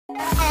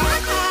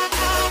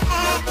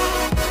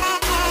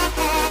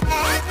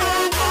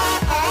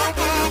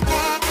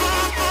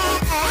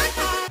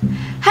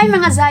Hi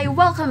mga Zai!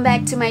 Welcome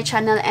back to my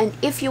channel, and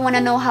if you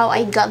wanna know how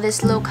I got this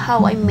look,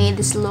 how I made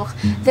this look,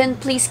 then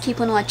please keep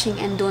on watching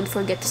and don't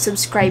forget to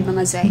subscribe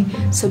mga Zai.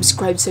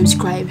 Subscribe!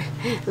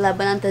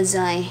 Laban ang ta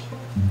Zai.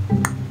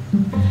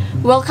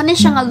 Well, kanin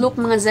siya nga look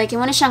mga Zai,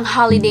 kaya siyang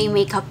holiday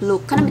makeup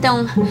look. Kanang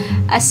bitang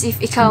as if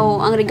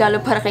ikaw ang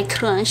regalo para kay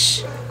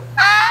crush.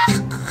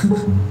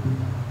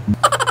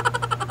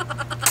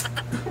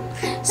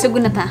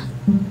 Sugod na ta.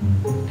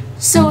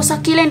 So, sa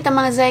kilay nita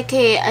mga Zai,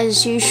 kay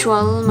as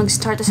usual,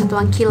 mag-start sa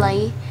tuwang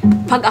kilay.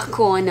 Pag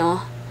ako,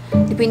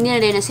 depende na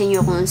din na sa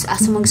inyo kung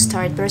asa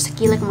mag-start. Pero sa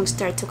kilay ko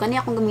mag-start. So, kani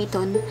akong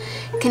gamiton.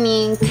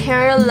 Kaning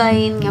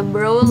Caroline nga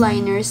brow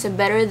liner sa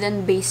Better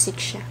Than Basic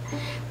siya.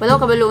 Wala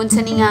ko kabaloon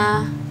sa ni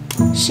nga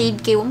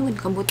shade kay wala mo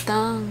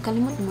kabutang.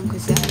 Kalimot naman ko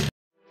Zai.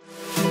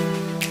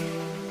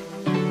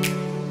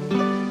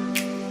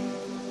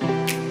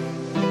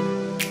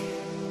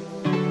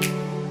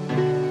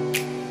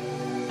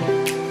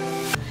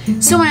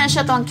 So, wala na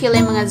siya itong kilay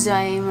mga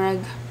Zai.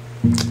 Marag,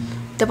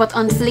 dapat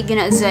on flick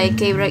yun na Zai.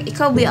 Kay marag,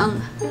 ikaw ba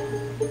ang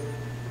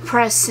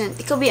present?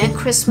 Ikaw ba ang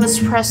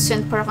Christmas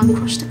present para kang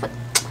crush? Dapat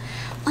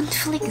on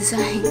flick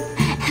Zai.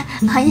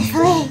 On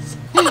flick.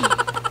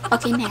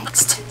 Okay,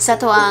 next. Sa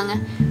ito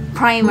ang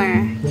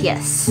primer.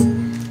 Yes.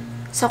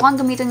 So, kung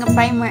gamitin ng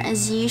primer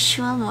as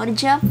usual, more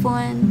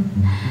Japon.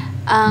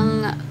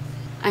 Ang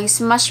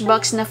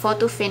Smashbox na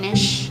photo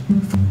finish.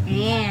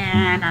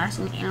 Ayan.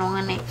 Nasa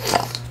ilungan eh.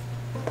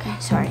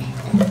 Sorry.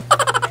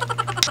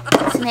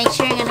 So, make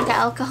sure nga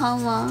naka-alcohol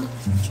mo.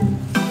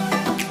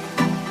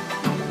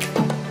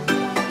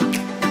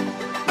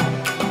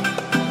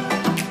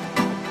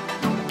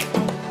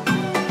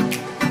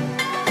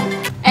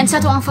 And sa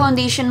ito ang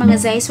foundation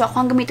mga Zai. So,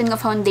 ako ang gamitin ng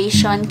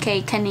foundation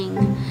kay kaning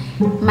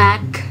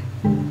MAC.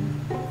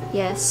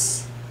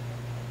 Yes.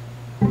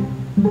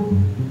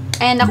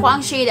 And ako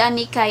ang shade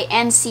ani kay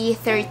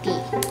NC30.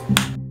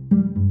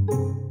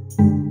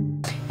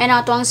 And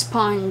ito ang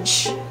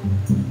sponge.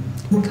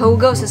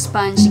 Kahugaw sa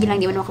sponge. Sige lang,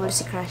 di mo naman kabalo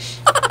si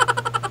crush.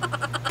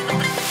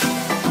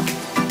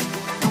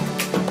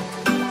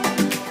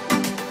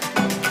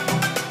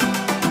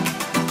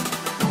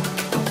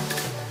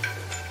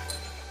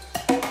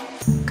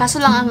 Kaso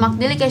lang ang MAC,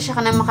 dili kayo siya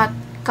ka na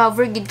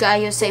maka-cover gid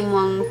kaayo sa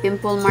imong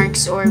pimple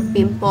marks or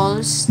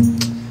pimples.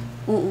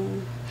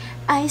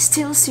 I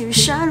still see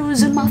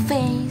shadows on my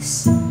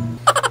face.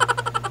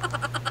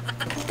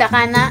 Kita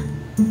ka na.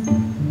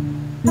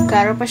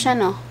 Karo pa siya,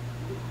 no?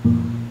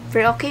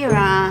 Pero okay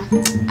ra.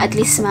 At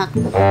least MAC.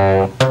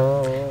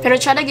 Pero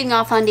tsada yun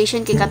nga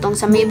foundation kay katong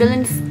sa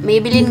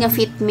Maybelline nga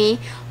Fit Me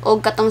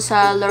o katong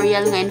sa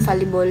L'Oreal nga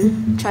Infallible.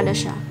 Tsada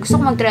siya. Gusto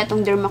ko mag-try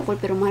itong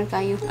Dermacool pero mahal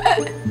kayo.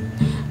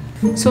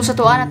 So sa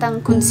tuwa na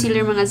tang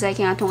concealer mga Zai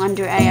kay atong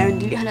under eye aron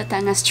dili halata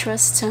nga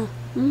stress ta.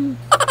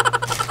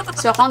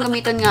 So ako ang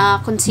gamiton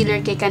nga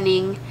concealer kay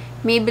kaning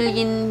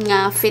Maybelline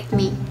nga Fit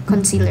Me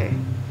concealer.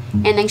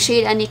 And ang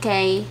shade ani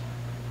kay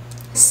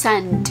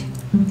Sand.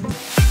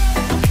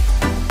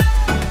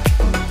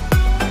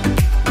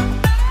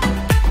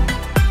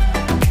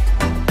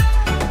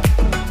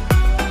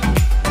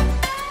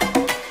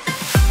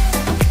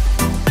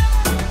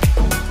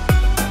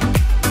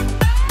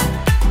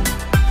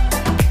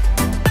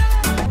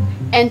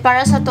 And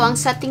para sa to ang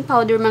setting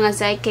powder mga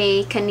Zai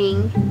kay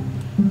kaning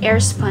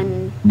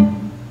Airspun.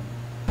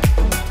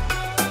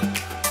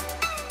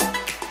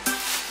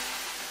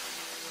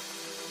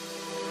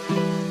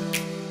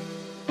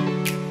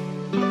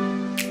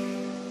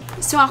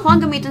 So ako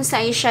ang gamiton sa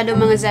eyeshadow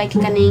mga Zai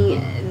kay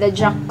kaning the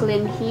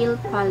Jaclyn Hill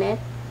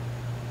palette.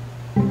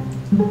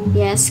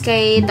 Yes,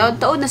 kay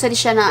taod-taod na sa di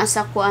siya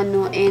naasa ko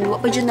and wa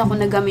pa dyan ako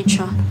nagamit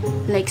siya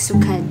like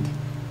sukad.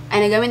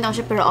 Ay nagamit ako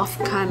siya pero off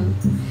cam.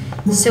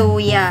 So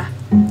yeah.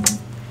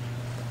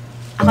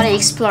 Ako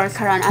na-explore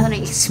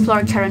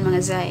karon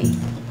mga Zai.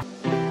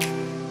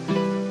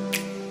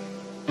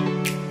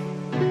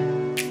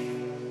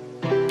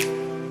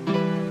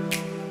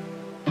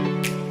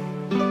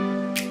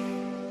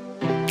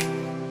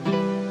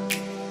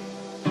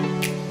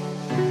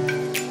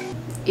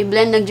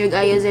 I-blend nag-jug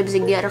ayo Zai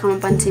bisig di ara ka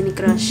mapansin ni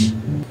crush.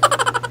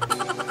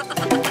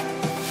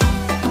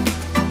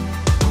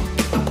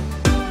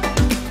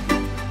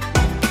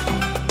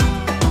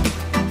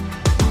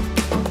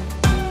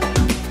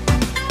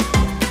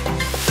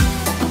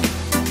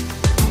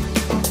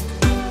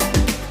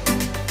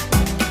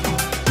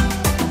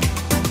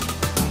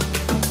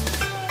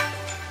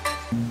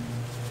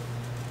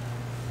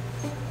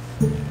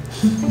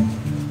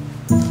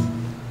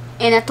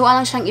 And natuwa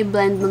lang siyang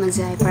i-blend mga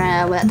Zai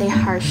para wala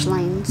tayong harsh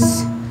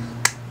lines.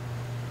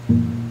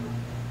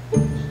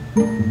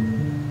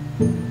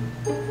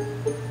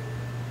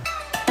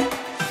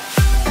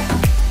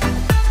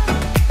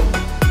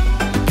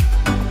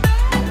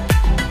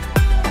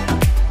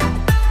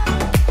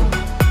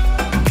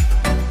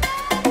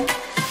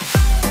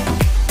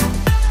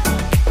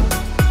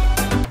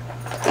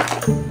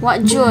 Wa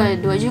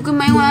jud ko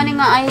may wala ni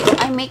nga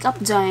eye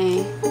makeup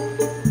Zai.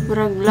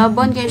 Murag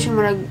laban kayo siya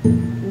murag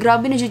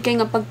grabe na jud kay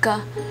nga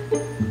pagka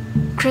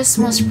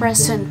Christmas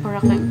present para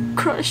kay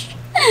crush.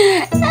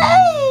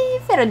 Ay,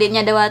 Pero di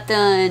niya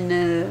dawatan.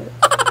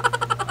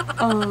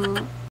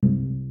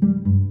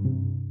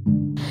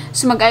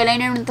 So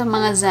mag-eyeliner nito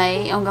mga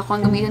zay. Ang ako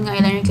ang gamitin ng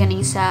eyeliner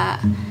kaning sa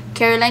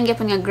Caroline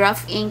gapon nga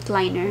graph ink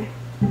liner.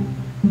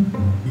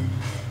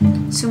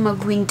 So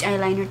mag-winged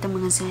eyeliner ta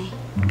mga zay.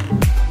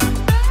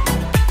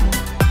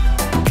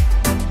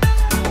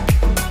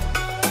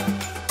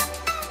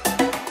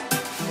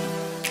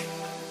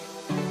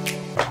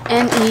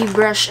 And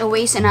i-brush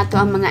away sa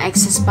nato ang mga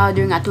excess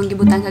powder nga atong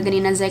gibutang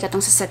kaganina zay katong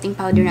sa setting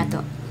powder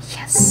nato.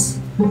 Yes.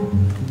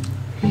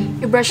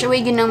 I-brush away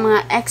gyud ng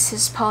mga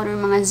excess powder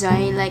mga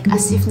zay, like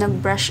as if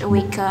nag-brush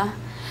away ka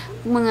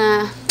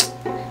mga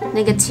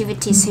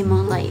negativity sa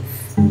imong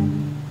life.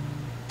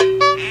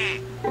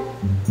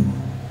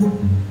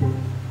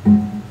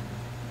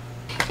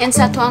 And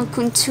sa ato ang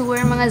contour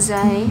mga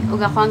zay,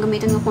 ug ako ang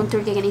gamiton ng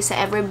contour kay ganing sa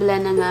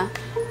Everblend nga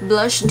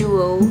blush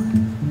duo.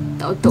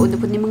 Taod-taod na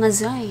pud ni mga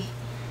zay.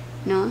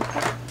 No?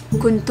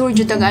 Contour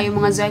jud tagayo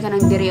mga zay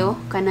kanang dire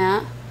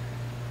kana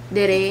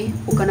dire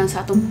o kanang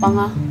sa atong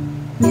panga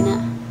dina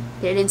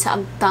dire din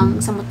sa agtang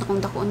samot na kung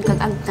dakuon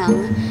kag agtang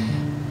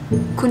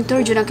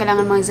contour jud ang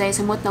kailangan mga zay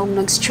samot na og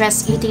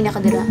nag-stress eating na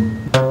kadira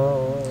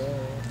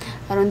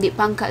aron di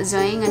pang ka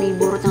zay nga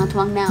niburot ang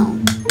atuang now.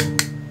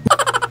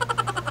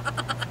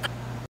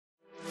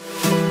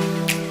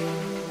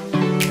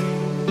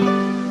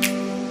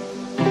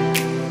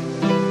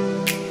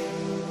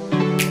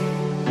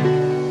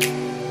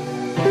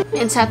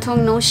 And sa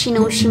atong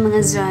noshi-noshi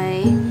mga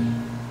zay.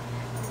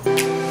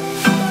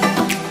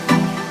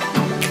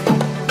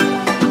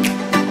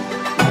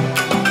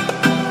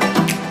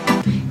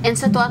 And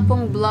sa to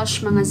atong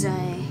blush mga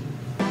zay.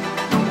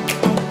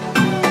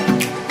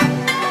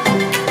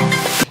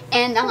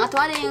 And ang ato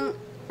yung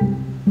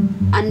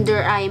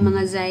under eye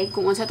mga zay,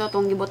 kung unsa to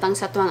atong gibutang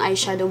sa tuang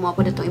eyeshadow mo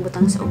po datong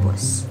ibutang sa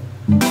ubos.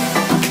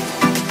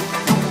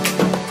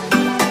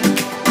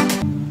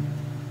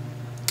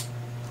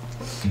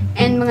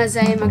 And mga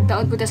zay,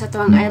 magtaod po ta sa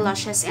tuwang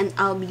eyelashes and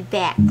I'll be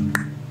back.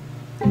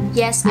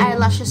 Yes,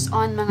 eyelashes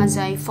on mga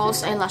zay,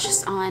 false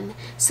eyelashes on.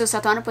 So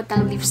sa tuwa na po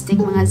tang lipstick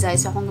mga zay.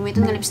 So kung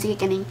gamiton nga lipstick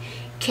kaning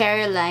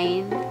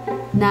Caroline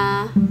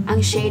na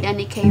ang shade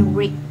ani kay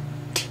Brick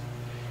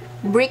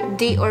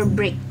D or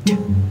Bricked.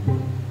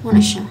 Muna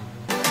siya.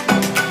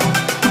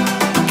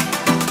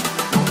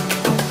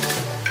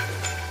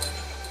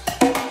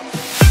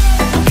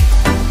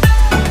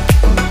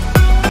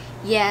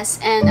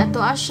 Yes, and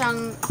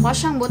ako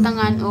siyang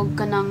butangan og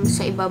kanang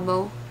sa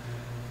ibabaw.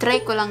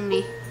 Try ko lang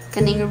ni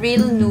kaning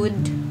Real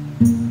Nude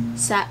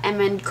sa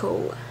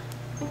M&Co.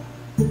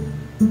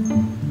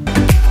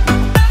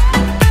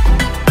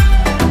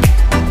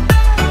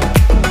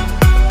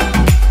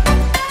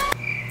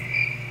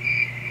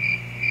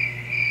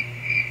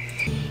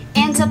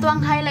 And sa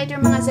tuwang highlighter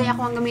mga zay,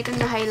 ako ang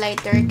gamiton na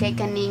highlighter kay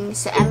kaning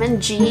sa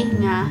M&G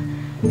nga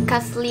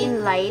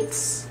Kathleen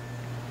Lights.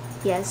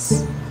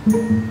 Yes.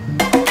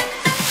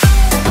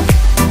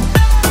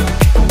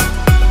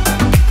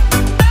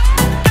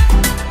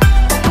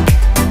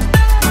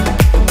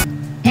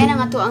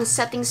 Ito ang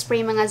setting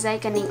spray mga zay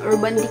kaning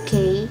Urban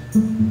Decay.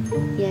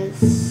 Yes.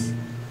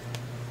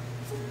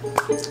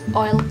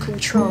 Oil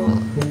Control.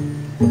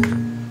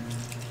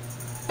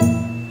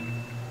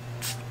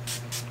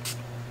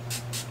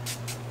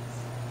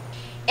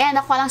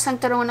 And ako lang sang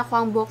tarungan ako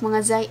ang buhok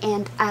mga zay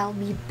and I'll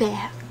be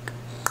back.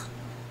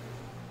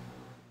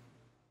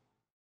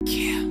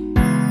 Yeah.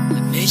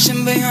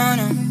 Mission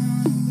Bayano.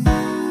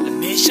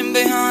 Mission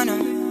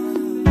Bayano.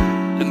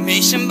 La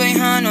mission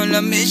Bayano, la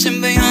mission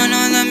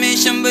Bayano, la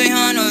mission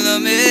Bayano, la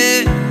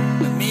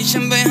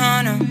mission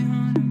Bayano,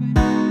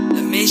 la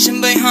mission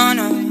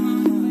Bayano,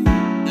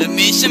 la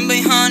mission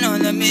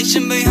Bayano, la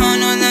mission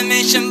Bayano, la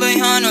mission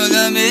Bayano,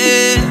 la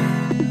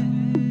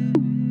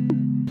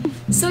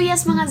So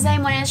yes mga zay,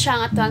 mo na siya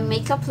ang atong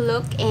makeup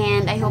look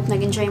and I hope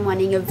nag-enjoy mo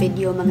ning yung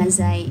video mga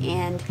zay.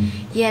 And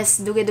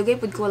yes, dugay-dugay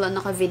pud ko wala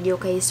naka-video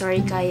kay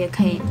sorry kayo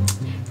kay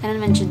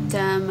tanan man jud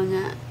ta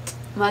mga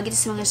magit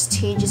sa mga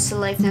stages sa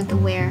life na to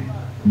wear.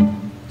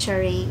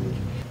 Charing.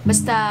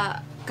 Basta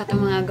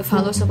katong mga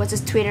ga-follow sa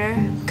sa Twitter,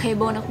 kay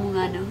bonak mo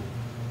nga no.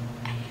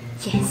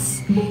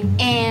 Yes.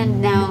 And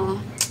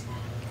now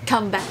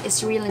comeback is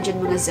real legit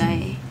mga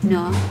zay,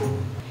 no?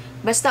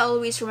 Basta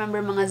always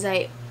remember mga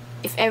zay,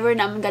 if ever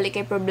naman gali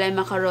kay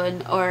problema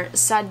karon or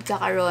sad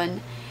ka karon,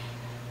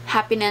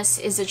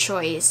 happiness is a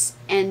choice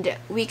and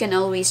we can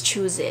always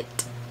choose it.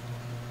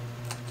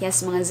 Yes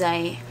mga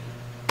zay.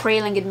 Pray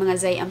lang gid mga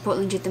zay, ampo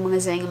lang gid mga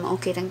zay nga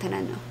ma-okay tang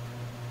tanan no.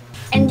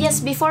 And yes,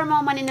 before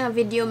mo man na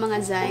video mga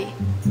zay.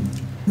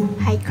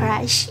 Hi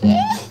crush.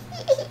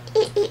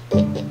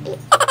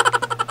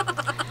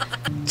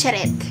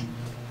 Charet.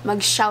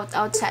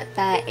 Mag-shoutout sa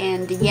ta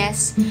and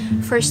yes,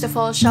 first of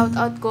all,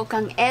 shoutout ko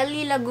kang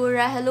Ellie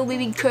Lagura. Hello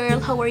baby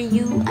girl, how are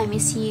you? I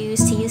miss you.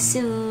 See you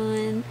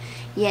soon.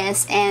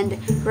 Yes,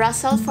 and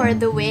Russell for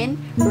the win,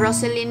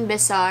 Rosalyn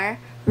Besar,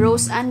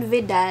 Rose Ann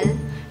Vidal,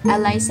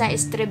 Eliza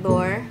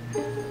Estrebor,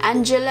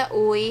 Angela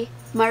Uy,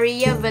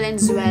 Maria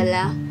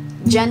Valenzuela,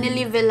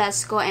 Janely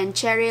Velasco, and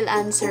Cheryl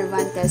Ann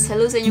Cervantes.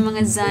 Hello sa inyo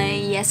mga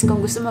Zay. Yes, kung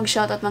gusto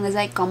mag-shoutout mga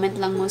Zay, comment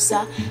lang mo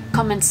sa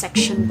comment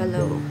section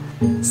below.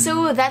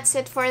 So, that's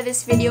it for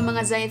this video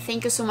mga Zay.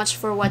 Thank you so much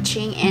for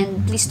watching,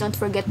 and please don't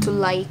forget to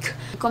like.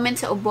 Comment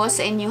sa ubos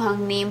sa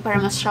inyong name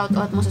para mas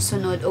shoutout mo sa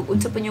sunod. O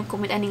unsa pa nyo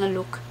comment ani nga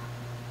look.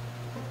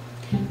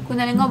 Kung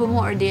nalingaw ba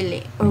mo or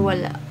dili, or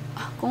wala.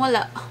 Kung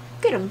wala,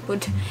 okay ram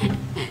pod.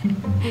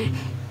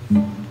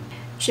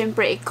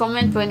 Siyempre,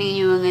 i-comment po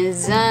ninyo mga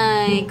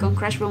Zay kung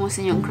crush ba mo sa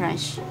inyong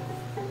crush.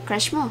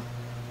 Crush mo?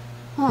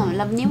 Oh,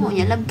 love niyo mo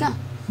niya, love ka.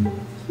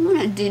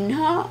 Muna din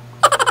ha.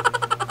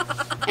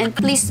 And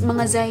please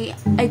mga Zay,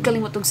 ay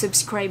kalimut og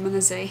subscribe mga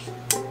Zay.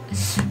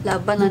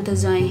 Laban lang ta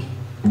Zay.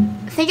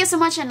 Thank you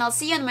so much, and I'll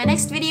see you in my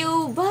next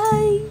video.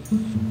 Bye!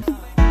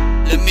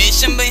 Let me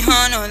shambay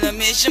hano, let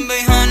me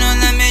shambay hano,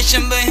 let me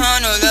shambay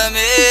hano, let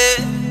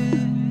me